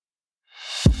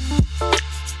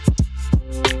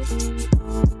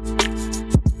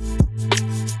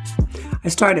I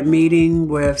started meeting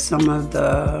with some of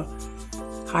the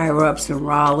higher-ups in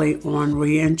Raleigh on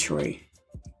reentry.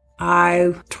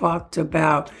 I talked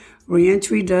about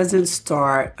reentry doesn't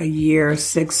start a year,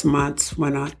 6 months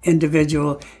when an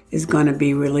individual is going to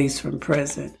be released from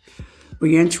prison.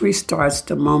 Reentry starts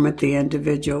the moment the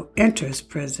individual enters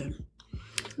prison.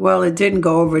 Well, it didn't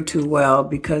go over too well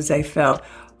because they felt,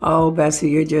 oh, Bessie,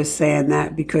 you're just saying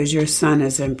that because your son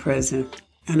is in prison.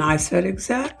 And I said,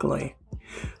 exactly.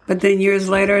 But then years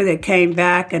later, they came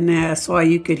back and that's all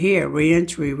you could hear,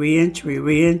 reentry, reentry,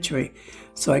 reentry.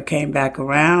 So I came back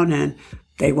around and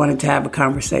they wanted to have a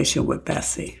conversation with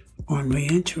Bessie on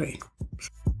reentry.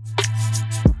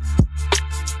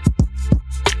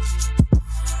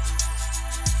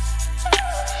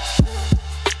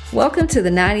 Welcome to the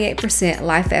 98%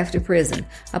 Life After Prison,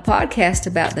 a podcast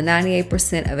about the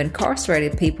 98% of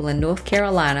incarcerated people in North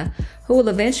Carolina who will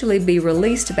eventually be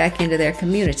released back into their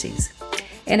communities.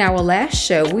 In our last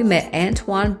show, we met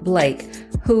Antoine Blake,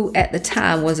 who at the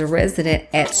time was a resident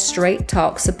at Straight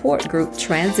Talk Support Group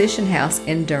Transition House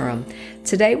in Durham.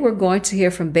 Today we're going to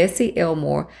hear from Bessie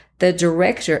Elmore, the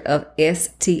director of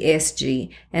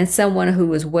STSG, and someone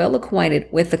who is well acquainted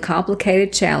with the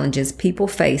complicated challenges people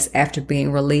face after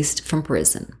being released from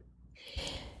prison.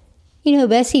 You know,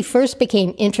 Bessie first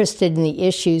became interested in the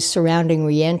issues surrounding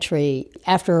reentry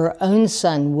after her own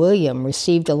son, William,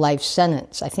 received a life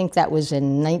sentence. I think that was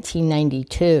in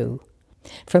 1992.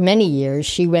 For many years,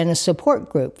 she ran a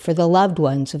support group for the loved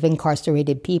ones of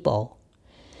incarcerated people.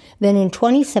 Then in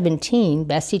 2017,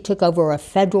 Bessie took over a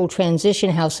federal transition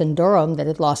house in Durham that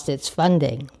had lost its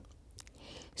funding.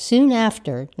 Soon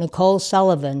after, Nicole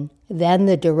Sullivan, then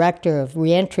the director of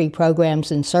reentry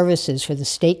programs and services for the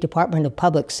State Department of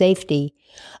Public Safety,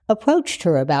 approached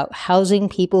her about housing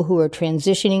people who are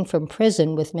transitioning from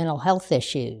prison with mental health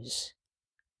issues.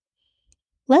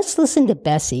 Let's listen to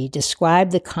Bessie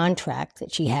describe the contract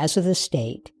that she has with the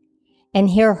state and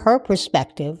hear her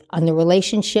perspective on the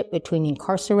relationship between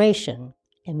incarceration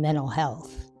and mental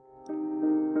health.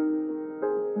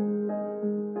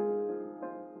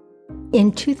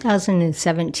 In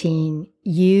 2017,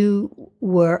 you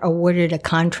were awarded a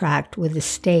contract with the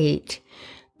state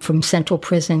from Central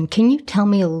Prison. Can you tell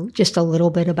me just a little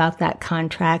bit about that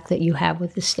contract that you have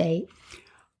with the state?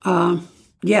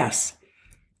 Yes.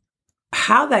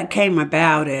 How that came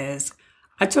about is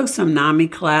I took some Nami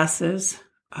classes.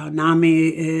 Nami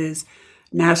is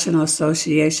National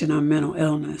Association on Mental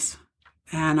Illness.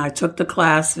 And I took the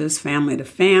classes family to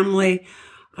family.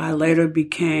 I later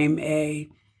became a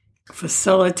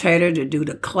facilitator to do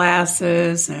the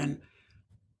classes. And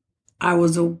I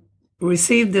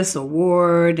received this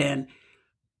award. And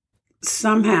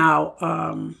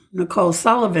somehow Nicole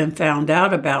Sullivan found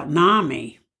out about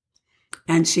Nami.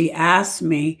 And she asked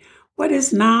me, what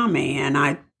is Nami? And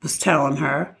I was telling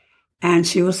her. And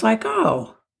she was like,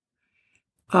 oh,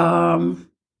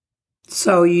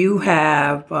 so you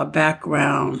have a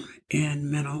background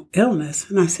in mental illness?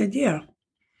 And I said, yeah.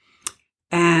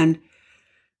 And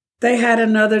they had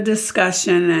another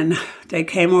discussion and they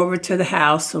came over to the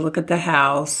house to look at the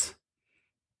house.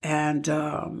 And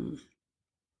then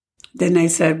they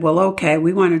said, well, okay,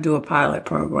 we want to do a pilot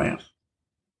program.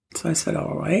 So I said,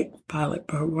 all right, pilot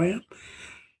program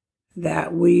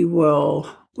that we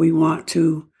want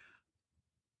to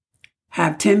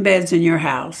have 10 beds in your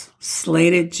house,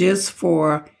 slated just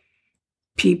for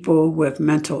people with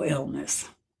mental illness.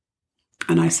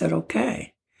 And I said,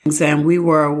 okay. And we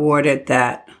were awarded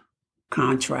that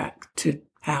contract to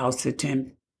house the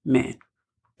 10 men.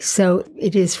 So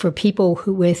it is for people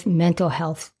who with mental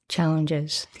health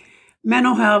challenges.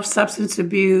 Mental health, substance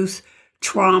abuse,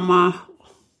 trauma,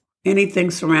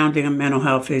 anything surrounding a mental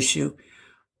health issue.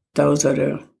 Those are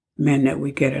the men that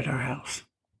we get at our house.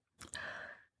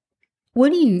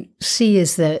 What do you see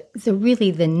as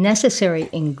the necessary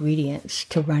ingredients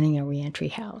to running a reentry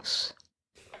house?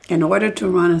 In order to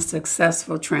run a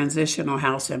successful transitional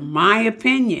house, in my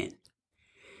opinion,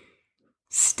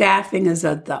 staffing is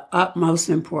of the utmost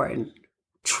important.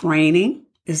 Training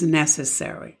is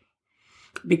necessary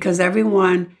because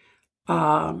everyone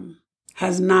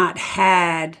has not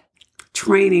had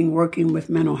training working with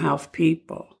mental health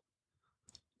people.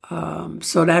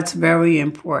 So that's very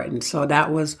important. So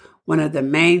that was one of the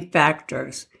main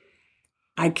factors.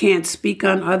 I can't speak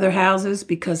on other houses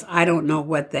because I don't know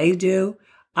what they do.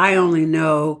 I only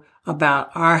know about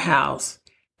our house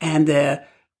and the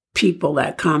people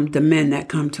that come, the men that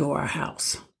come to our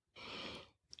house.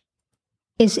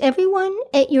 Is everyone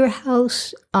at your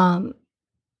house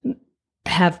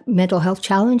have mental health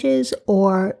challenges,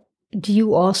 or do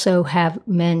you also have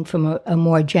men from a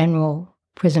more general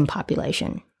prison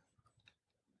population?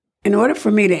 In order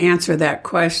for me to answer that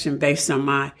question based on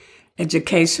my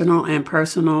educational and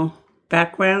personal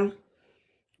background,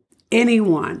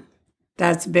 anyone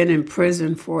that's been in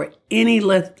prison for any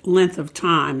length of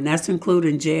time, and that's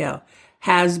including jail,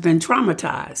 has been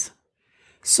traumatized.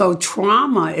 So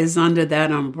trauma is under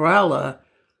that umbrella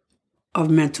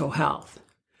of mental health.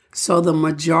 So the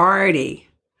majority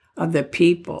of the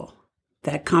people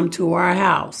that come to our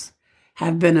house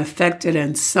have been affected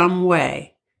in some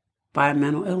way by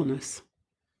mental illness.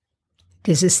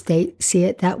 Does the state see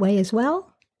it that way as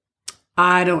well?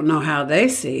 I don't know how they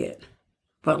see it.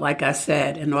 But like I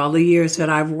said, in all the years that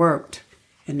I've worked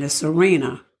in this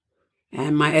arena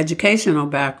and my educational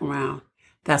background,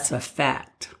 that's a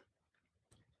fact.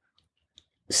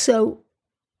 So,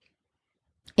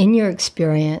 in your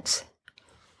experience,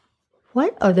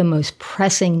 what are the most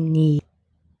pressing needs?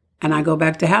 And I go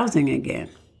back to housing again.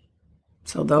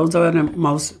 So those are the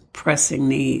most pressing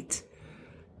needs.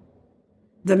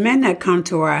 The men that come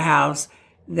to our house,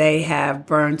 they have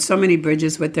burned so many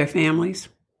bridges with their families.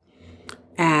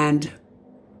 And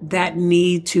that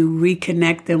need to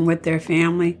reconnect them with their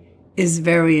family is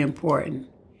very important.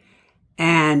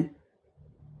 And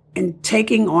in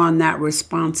taking on that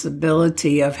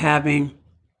responsibility of having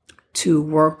to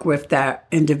work with that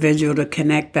individual to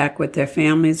connect back with their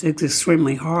families is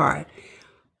extremely hard.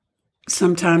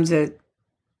 Sometimes it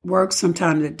works,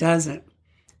 sometimes it doesn't.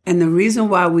 And the reason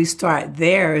why we start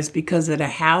there is because of the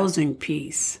housing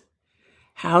piece.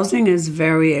 Housing is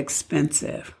very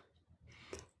expensive.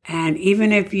 And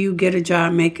even if you get a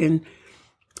job making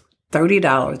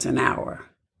 $30 an hour,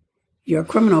 your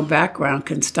criminal background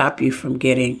can stop you from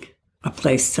getting a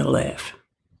place to live.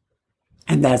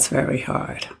 And that's very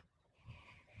hard.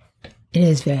 It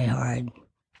is very hard.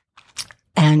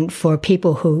 And for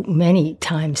people who many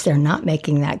times they're not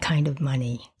making that kind of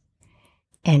money,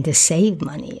 and to save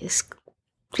money is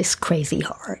just crazy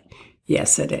hard.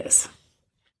 Yes, it is.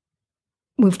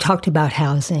 We've talked about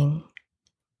housing.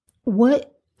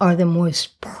 What are the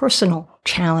most personal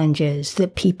challenges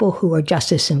that people who are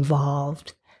justice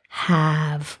involved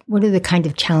have? What are the kind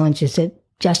of challenges that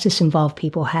justice involved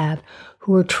people have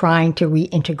who are trying to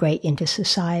reintegrate into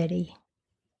society?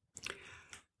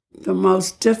 The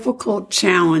most difficult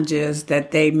challenges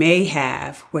that they may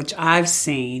have, which I've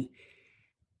seen,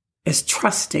 is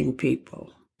trusting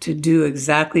people to do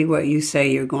exactly what you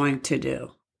say you're going to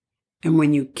do. And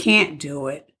when you can't do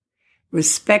it,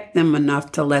 respect them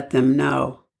enough to let them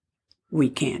know, we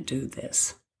can't do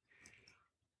this.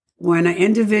 When an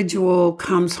individual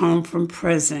comes home from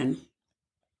prison,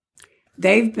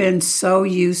 they've been so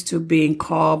used to being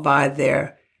called by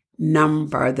their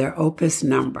number, their opus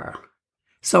number.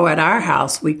 So at our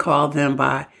house, we call them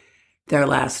by their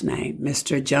last name,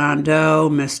 Mr. John Doe,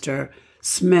 Mr.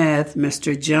 Smith,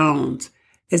 Mr. Jones.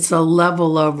 It's a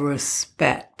level of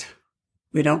respect.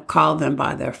 We don't call them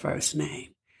by their first name.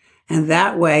 And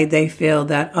that way they feel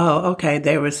that, oh, okay,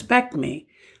 they respect me.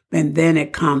 And then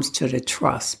it comes to the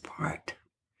trust part.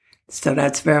 So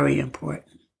that's very important.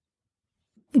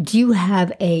 Do you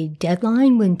have a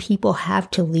deadline when people have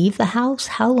to leave the house?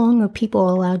 How long are people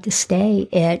allowed to stay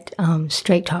at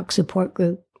Straight Talk Support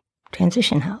Group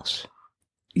Transition House?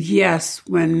 Yes,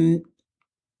 when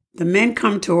the men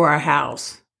come to our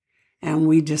house and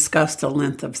we discuss the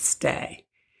length of stay.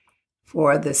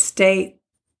 For the state,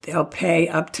 they'll pay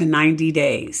up to 90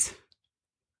 days.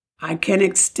 I can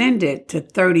extend it to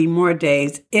 30 more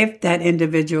days if that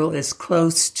individual is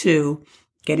close to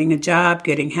getting a job,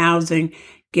 getting housing,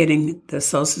 getting the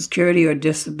Social Security or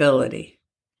disability.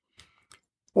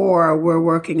 Or we're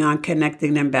working on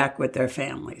connecting them back with their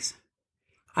families.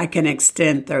 I can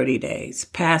extend 30 days.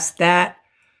 Past that,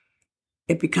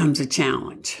 it becomes a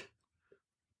challenge.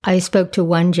 I spoke to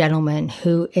one gentleman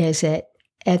who is at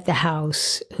the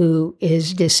house who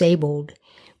is disabled,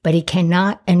 but he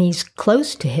cannot, and he's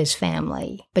close to his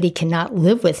family, but he cannot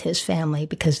live with his family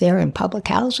because they're in public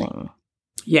housing.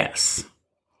 Yes.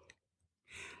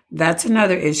 That's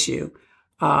another issue.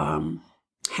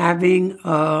 Having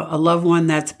a loved one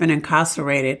that's been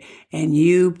incarcerated and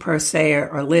you per se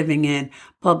are living in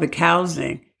public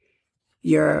housing,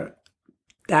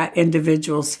 that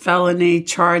individual's felony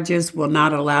charges will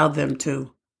not allow them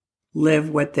to live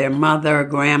with their mother,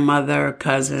 grandmother,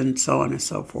 cousin, so on and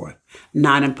so forth.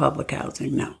 Not in public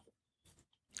housing, no.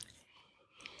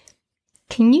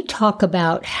 Can you talk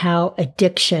about how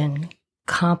addiction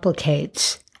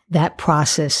complicates that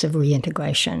process of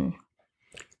reintegration?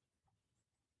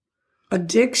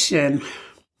 Addiction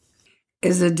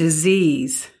is a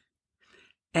disease,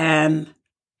 and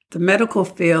the medical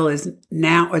field is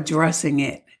now addressing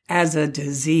it as a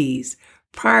disease.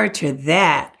 Prior to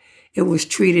that, it was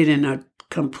treated in a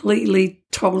completely,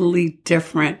 totally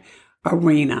different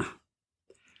arena.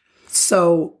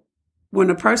 So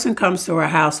when a person comes to our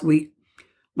house,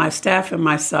 my staff and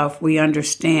myself, we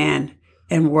understand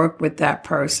and work with that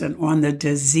person on the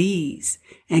disease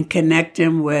and connect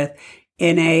them with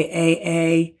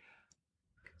NAAA,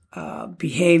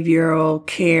 behavioral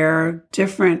care,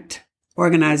 different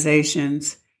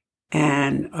organizations,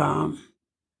 and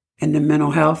in the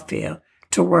mental health field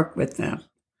to work with them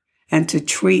and to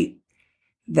treat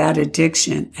that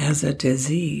addiction as a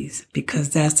disease, because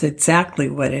that's exactly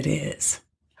what it is.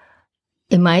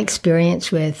 In my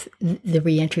experience with the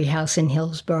reentry house in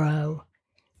Hillsborough,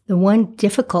 the one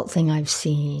difficult thing I've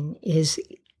seen is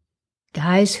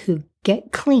guys who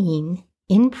get clean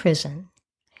in prison,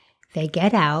 they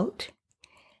get out,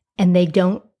 and they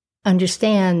don't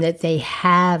understand that they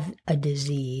have a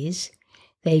disease.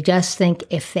 They just think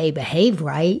if they behave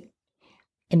right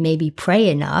and maybe pray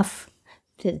enough,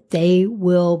 that they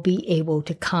will be able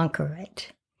to conquer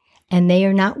it. And they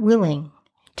are not willing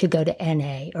to go to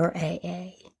NA or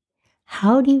AA.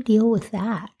 How do you deal with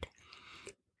that?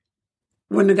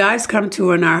 When the guys come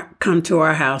to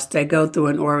our house, they go through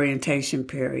an orientation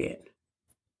period.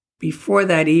 Before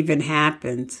that even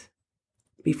happens,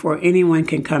 before anyone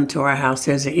can come to our house,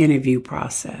 there's an interview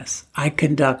process. I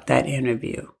conduct that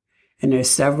interview. And there's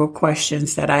several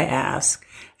questions that I ask.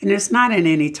 And it's not in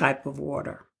any type of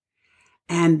order.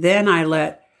 And then I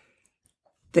let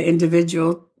the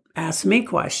individual ask me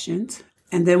questions.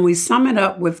 And then we sum it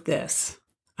up with this.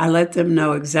 I let them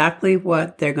know exactly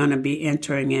what they're going to be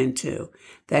entering into.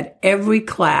 That every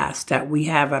class that we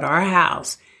have at our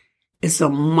house is a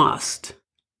must.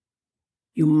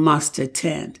 You must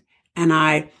attend. And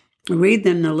I read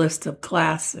them the list of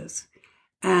classes.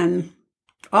 And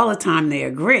all the time they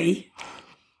agree.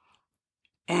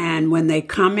 And when they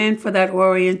come in for that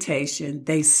orientation,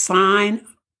 they sign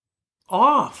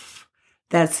off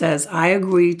that says, I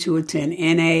agree to attend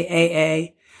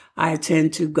NAAA. I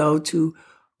intend to go to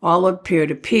all of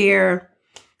peer-to-peer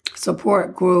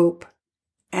support group.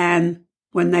 And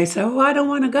when they say, I don't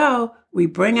want to go, we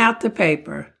bring out the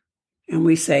paper and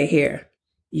we say, here,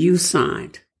 you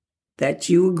signed that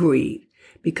you agreed,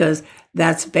 because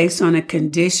that's based on a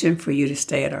condition for you to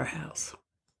stay at our house.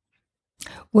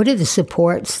 What are the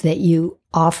supports that you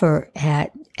offer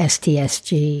at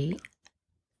STSG?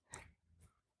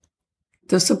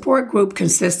 The support group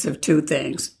consists of two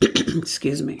things.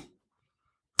 Excuse me.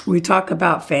 We talk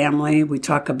about family. We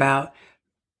talk about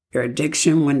your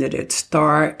addiction. When did it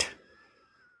start?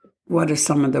 What are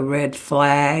some of the red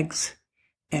flags?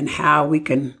 And how we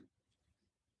can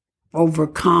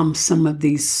overcome some of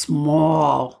these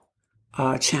small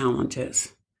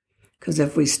challenges. Because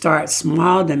if we start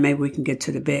small, then maybe we can get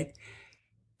to the big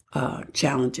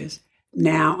challenges.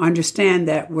 Now, understand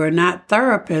that we're not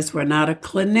therapists. We're not a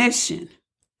clinician.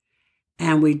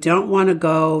 And we don't want to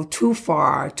go too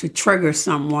far to trigger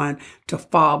someone to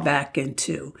fall back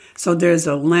into. So there's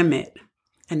a limit.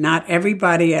 And not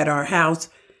everybody at our house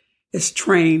is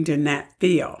trained in that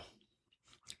field.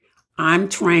 I'm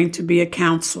trained to be a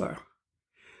counselor.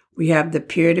 We have the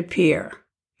peer-to-peer.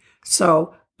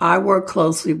 So I work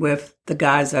closely with the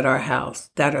guys at our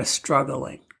house that are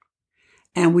struggling.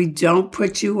 And we don't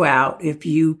put you out if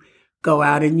you go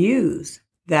out and use.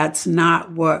 That's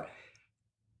not what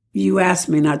you asked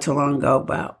me not too long ago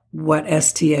about what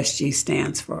STSG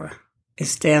stands for. It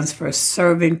stands for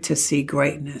Serving to See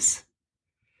Greatness.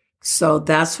 So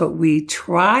that's what we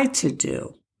try to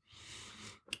do.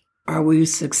 Are we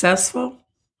successful?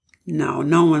 No,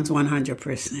 no one's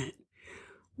 100%.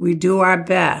 We do our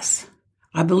best.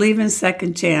 I believe in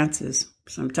second chances,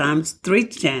 sometimes 3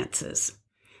 chances,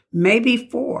 maybe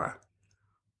 4.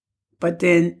 But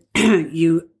then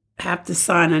you have to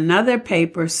sign another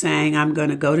paper saying, I'm going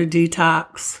to go to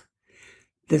detox.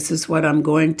 This is what I'm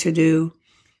going to do.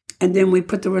 And then we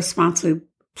put the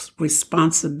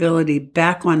responsibility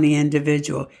back on the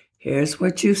individual. Here's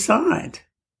what you signed.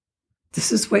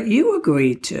 This is what you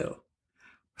agreed to.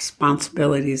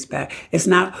 Responsibility is back. It's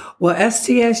not, well,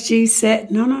 STSG said,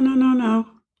 no.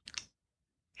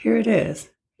 Here it is.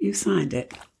 You signed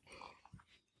it.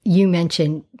 You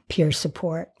mentioned peer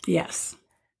support. Yes.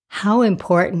 How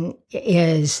important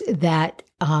is that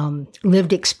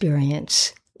lived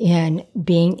experience in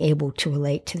being able to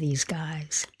relate to these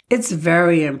guys? It's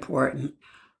very important.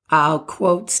 I'll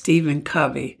quote Stephen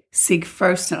Covey, seek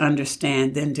first to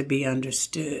understand, then to be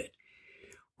understood.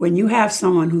 When you have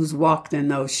someone who's walked in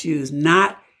those shoes,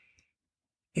 not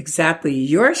exactly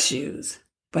your shoes,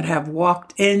 but have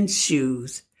walked in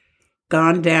shoes,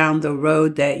 gone down the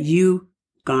road that you've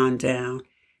gone down,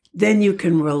 then you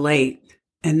can relate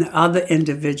and the other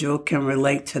individual can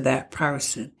relate to that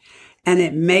person. And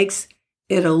it makes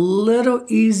it a little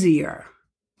easier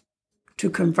to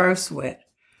converse with.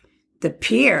 The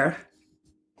peer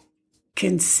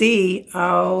can see,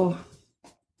 oh,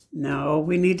 no,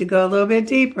 we need to go a little bit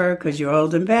deeper because you're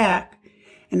holding back.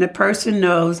 And the person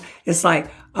knows, it's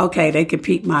like, okay, they can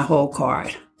peep my whole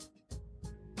card.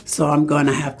 So I'm going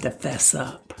to have to fess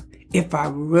up. If I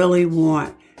really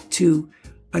want to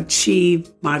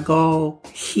achieve my goal,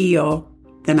 heal,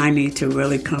 then I need to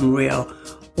really come real,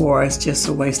 or it's just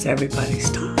a waste of everybody's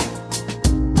time.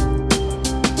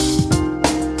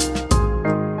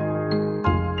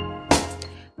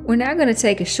 We're now going to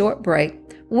take a short break.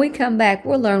 When we come back,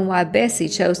 we'll learn why Bessie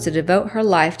chose to devote her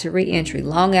life to reentry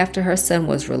long after her son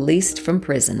was released from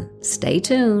prison. Stay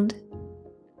tuned.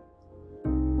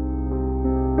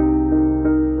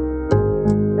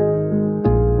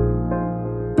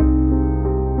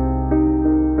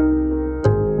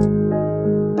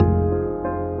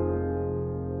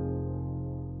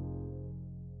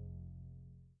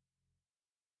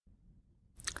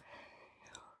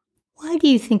 Why do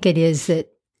you think it is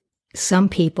that some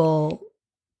people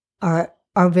are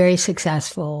very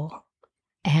successful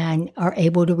and are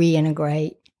able to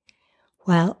reintegrate,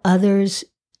 while others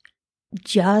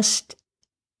just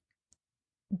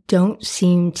don't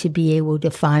seem to be able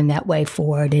to find that way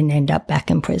forward and end up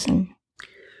back in prison?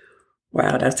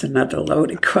 Wow, that's another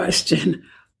loaded question.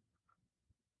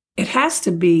 It has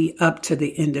to be up to the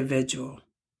individual.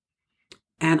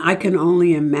 And I can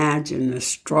only imagine the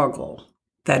struggle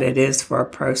that it is for a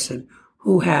person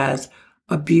who has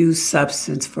abused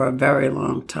substance for a very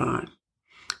long time,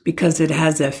 because it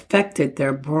has affected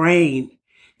their brain.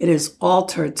 It has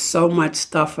altered so much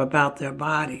stuff about their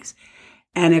bodies.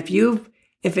 And if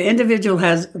an individual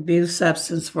has abused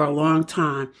substance for a long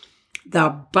time, the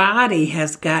body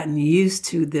has gotten used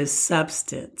to this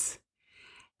substance.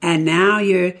 And now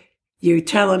you're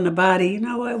telling the body, you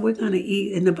know what, we're going to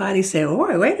eat. And the body's saying,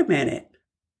 oh, wait a minute.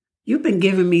 You've been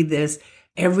giving me this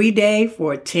every day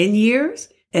for 10 years,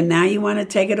 and now you want to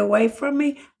take it away from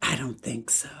me? I don't think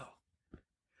so.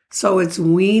 So it's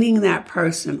weaning that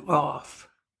person off.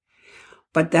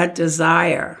 But that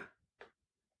desire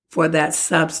for that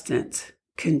substance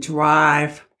can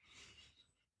drive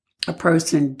a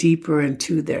person deeper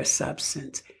into their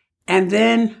substance. And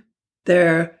then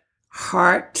their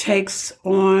heart takes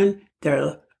on,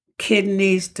 their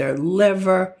kidneys, their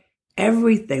liver,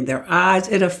 everything, their eyes,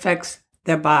 it affects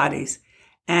their bodies.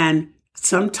 And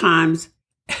sometimes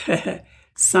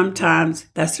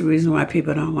that's the reason why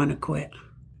people don't want to quit,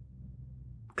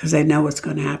 because they know what's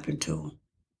going to happen to them.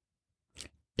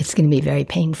 It's going to be very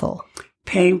painful.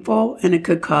 Painful, and it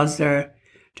could cause their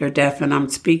death. And I'm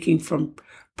speaking from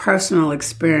personal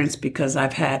experience because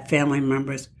I've had family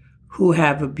members who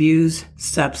have abused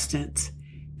substance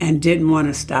and didn't want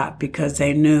to stop because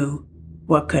they knew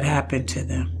what could happen to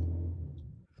them.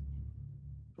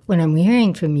 What I'm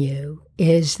hearing from you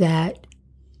is that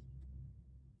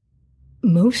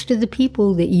most of the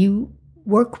people that you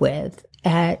work with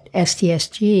at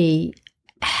STSG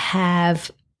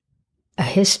have a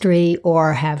history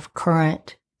or have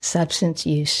current substance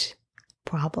use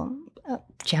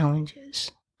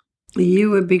challenges.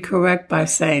 You would be correct by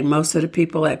saying most of the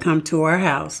people that come to our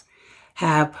house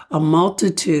have a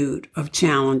multitude of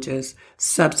challenges,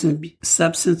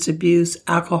 substance abuse,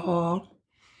 alcohol,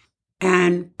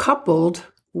 and coupled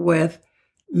with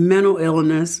mental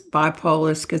illness,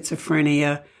 bipolar,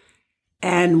 schizophrenia,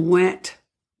 and went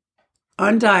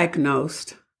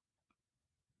undiagnosed,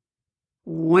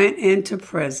 went into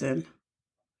prison,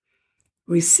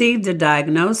 received the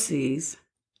diagnoses,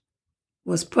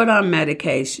 was put on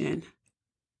medication,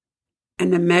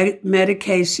 and the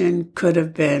medication could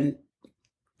have been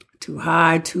too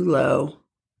high, too low.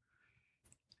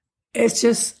 It's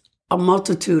just a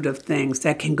multitude of things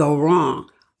that can go wrong.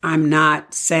 I'm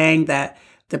not saying that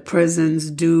the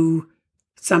prisons do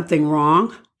something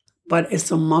wrong, but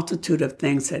it's a multitude of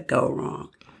things that go wrong.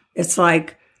 It's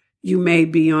like you may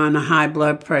be on a high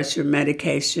blood pressure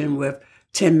medication with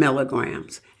 10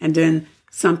 milligrams, and then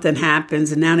something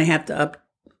happens, and now they have to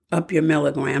up your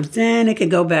milligrams. Then it can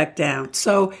go back down.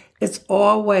 So it's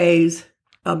always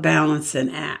a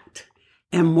balancing act,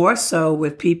 and more so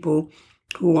with people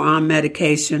who are on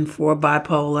medication for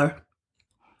bipolar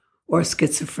or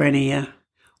schizophrenia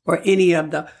or any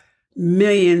of the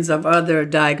millions of other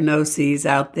diagnoses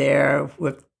out there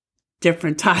with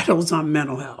different titles on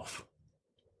mental health.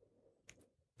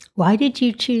 Why did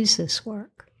you choose this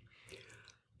work?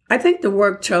 I think the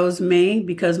work chose me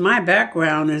because my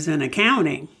background is in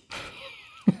accounting.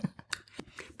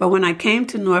 But when I came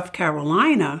to North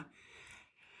Carolina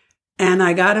And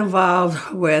I got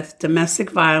involved with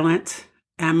domestic violence.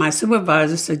 And my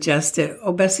supervisor suggested,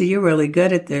 oh, Bessie, you're really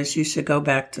good at this. You should go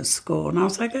back to school. And I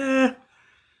was like, eh.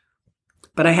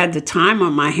 But I had the time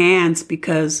on my hands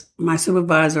because my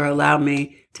supervisor allowed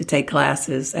me to take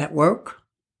classes at work.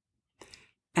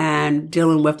 And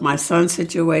dealing with my son's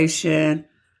situation,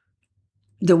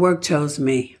 the work chose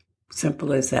me.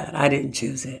 Simple as that. I didn't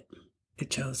choose it. It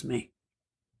chose me.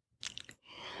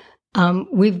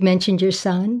 We've mentioned your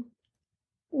son.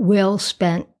 Will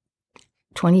spent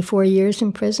 24 years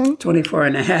in prison? 24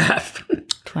 and a half.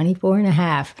 24 and a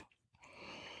half.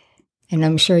 And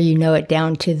I'm sure you know it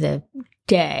down to the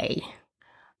day.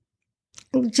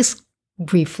 Just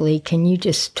briefly, can you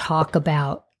just talk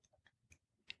about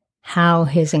how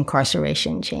his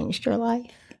incarceration changed your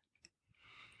life?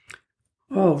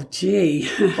 Oh, gee.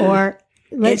 Or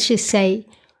let's just say,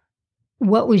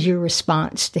 what was your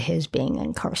response to his being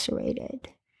incarcerated?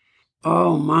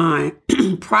 Oh, my.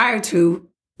 Prior to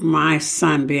my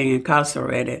son being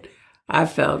incarcerated, I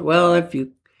felt, well, if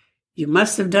you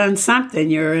must have done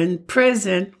something, you're in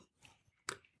prison.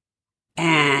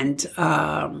 And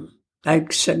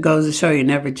that goes to show you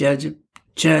never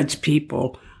judge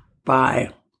people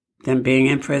by them being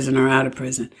in prison or out of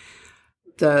prison.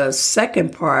 The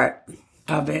second part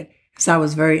of it is I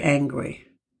was very angry.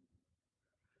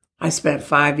 I spent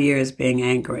 5 years being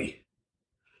angry,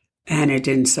 and it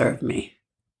didn't serve me.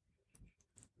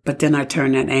 But then I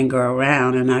turned that anger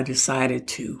around, and I decided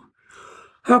to,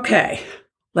 okay,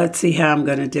 let's see how I'm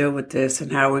going to deal with this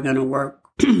and how we're going to work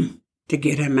to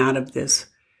get him out of this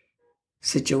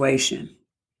situation.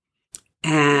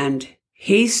 And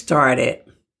he started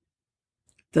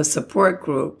the support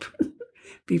group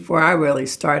before I really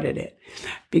started it,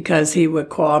 because he would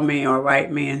call me or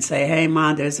write me and say, hey,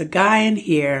 Mom, there's a guy in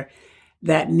here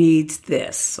that needs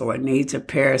this or needs a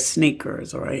pair of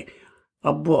sneakers or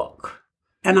a book.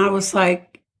 And I was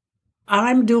like,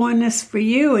 I'm doing this for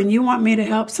you and you want me to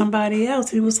help somebody else.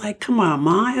 He was like, come on,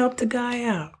 Ma, help the guy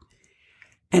out.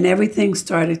 And everything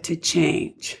started to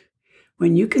change.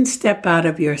 When you can step out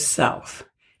of yourself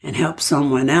and help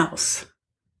someone else,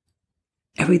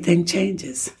 everything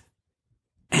changes.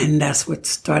 And that's what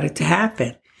started to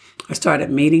happen. I started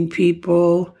meeting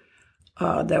people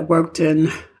that worked in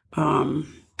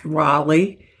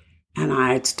Raleigh, and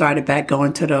I started back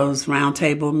going to those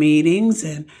roundtable meetings,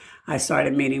 and I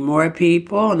started meeting more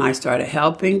people, and I started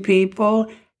helping people,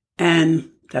 and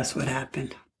that's what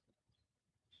happened.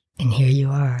 And here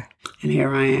you are. And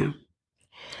here I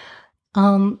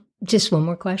am. Just one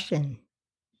more question.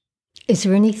 Is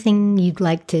there anything you'd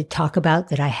like to talk about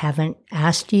that I haven't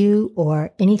asked you,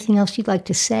 or anything else you'd like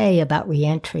to say about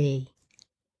reentry?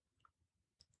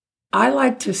 I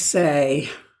like to say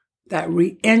that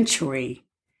reentry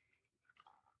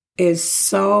is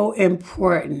so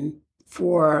important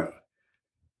for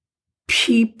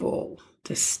people,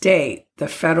 the state, the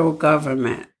federal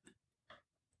government,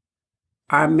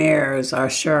 our mayors, our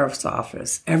sheriff's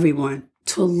office, everyone,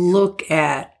 to look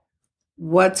at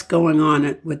what's going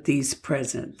on with these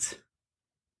prisons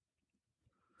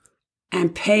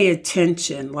and pay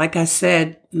attention. Like I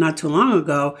said not too long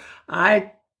ago,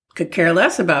 I could care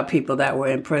less about people that were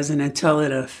in prison until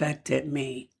it affected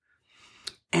me.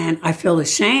 And I feel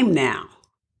ashamed now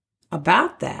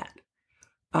about that.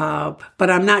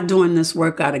 But I'm not doing this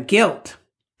work out of guilt.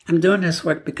 I'm doing this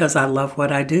work because I love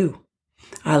what I do.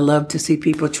 I love to see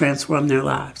people transform their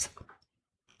lives.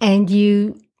 And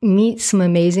you meet some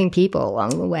amazing people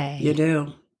along the way. You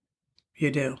do. You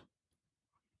do.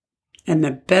 And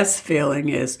the best feeling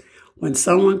is when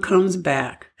someone comes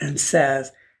back and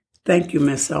says, thank you,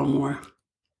 Miss Elmore.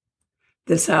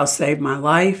 This house saved my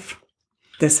life.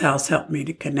 This house helped me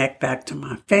to connect back to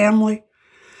my family.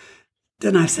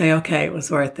 Then I say, okay, it was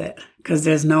worth it. Because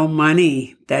there's no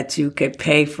money that you could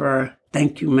pay for,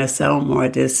 thank you, Miss Elmore.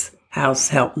 This house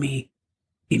helped me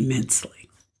immensely.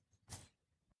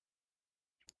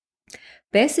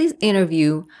 Bessie's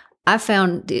interview, I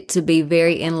found it to be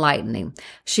very enlightening.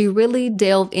 She really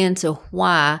delved into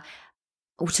what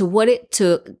it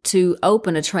took to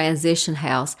open a transition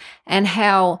house and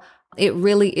how it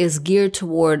really is geared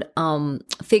toward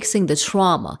fixing the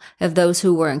trauma of those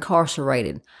who were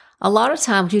incarcerated. A lot of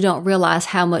times you don't realize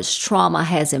how much trauma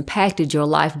has impacted your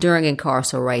life during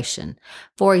incarceration.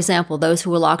 For example, those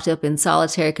who are locked up in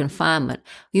solitary confinement,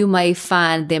 you may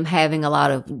find them having a lot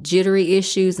of jittery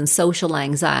issues and social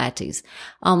anxieties.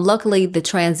 Luckily, the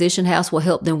transition house will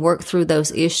help them work through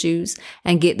those issues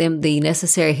and get them the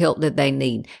necessary help that they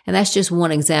need. And that's just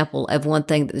one example of one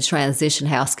thing that the transition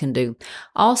house can do.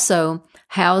 Also,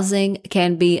 Housing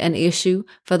can be an issue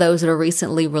for those that are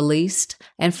recently released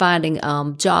and finding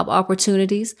job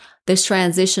opportunities. This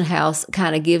transition house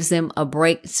kind of gives them a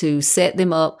break to set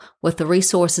them up with the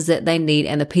resources that they need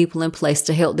and the people in place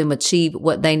to help them achieve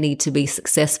what they need to be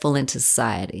successful in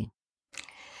society.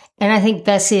 And I think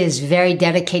Bessie is very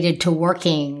dedicated to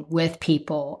working with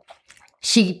people.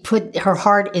 Her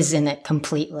heart is in it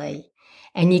completely.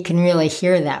 And you can really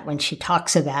hear that when she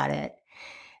talks about it.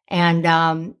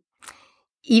 And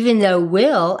even though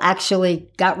Will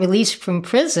actually got released from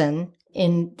prison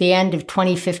in the end of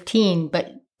 2015,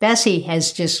 but Bessie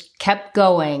has just kept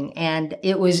going. And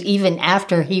it was even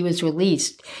after he was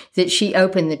released that she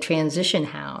opened the transition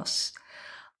house.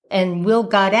 And Will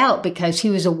got out because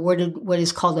he was awarded what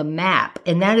is called a MAP.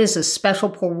 And that is a special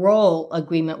parole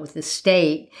agreement with the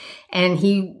state. And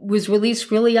he was released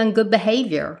really on good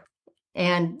behavior.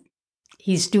 And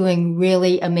he's doing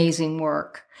really amazing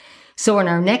work. So in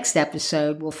our next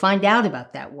episode, we'll find out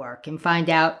about that work and find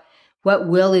out what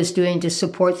Will is doing to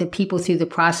support the people through the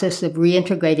process of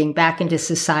reintegrating back into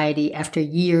society after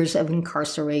years of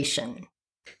incarceration.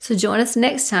 So join us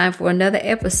next time for another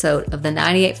episode of the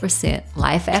 98%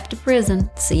 Life After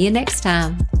Prison. See you next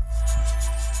time.